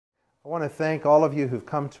I want to thank all of you who've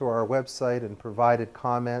come to our website and provided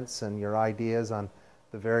comments and your ideas on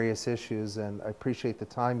the various issues, and I appreciate the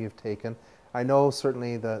time you've taken. I know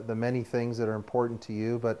certainly the many things that are important to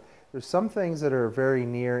you, but there's some things that are very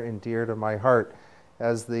near and dear to my heart.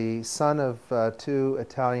 As the son of two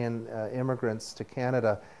Italian immigrants to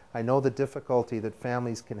Canada, I know the difficulty that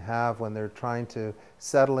families can have when they're trying to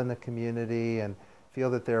settle in the community and feel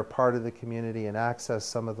that they're part of the community and access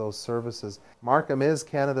some of those services. Markham is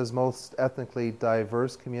Canada's most ethnically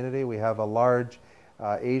diverse community. We have a large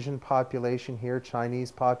Asian population here, Chinese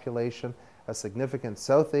population, a significant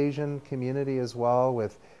South Asian community as well,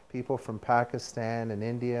 with people from Pakistan and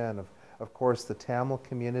India, and of course the Tamil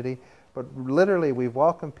community. But literally we've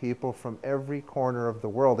welcomed people from every corner of the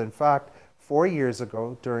world. In fact, 4 years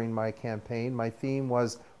ago during my campaign, my theme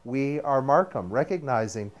was "We Are Markham,"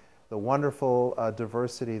 recognizing the wonderful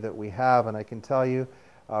diversity that we have. And I can tell you,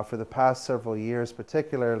 for the past several years,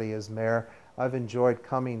 particularly as mayor, I've enjoyed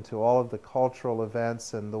coming to all of the cultural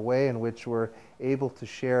events, and the way in which we're able to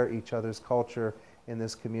share each other's culture in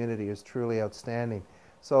this community is truly outstanding.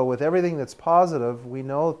 So with everything that's positive, we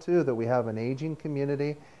know too that we have an aging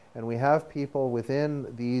community, and we have people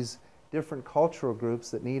within these different cultural groups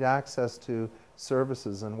that need access to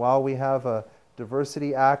services. And while we have a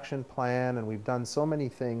diversity action plan, and we've done so many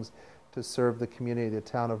things to serve the community of the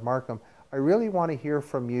town of Markham, I really want to hear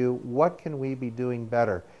from you, what can we be doing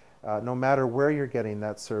better? No matter where you're getting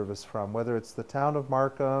that service from, whether it's the town of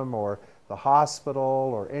Markham or the hospital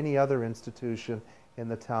or any other institution in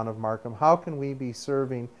the town of Markham, how can we be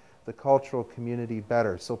serving the cultural community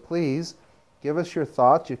better? So please give us your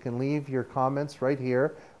thoughts. You can leave your comments right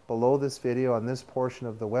here below this video on this portion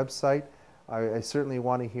of the website. I certainly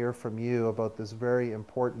want to hear from you about this very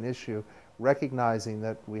important issue, recognizing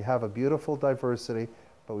that we have a beautiful diversity,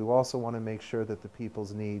 but we also want to make sure that the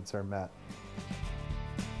people's needs are met.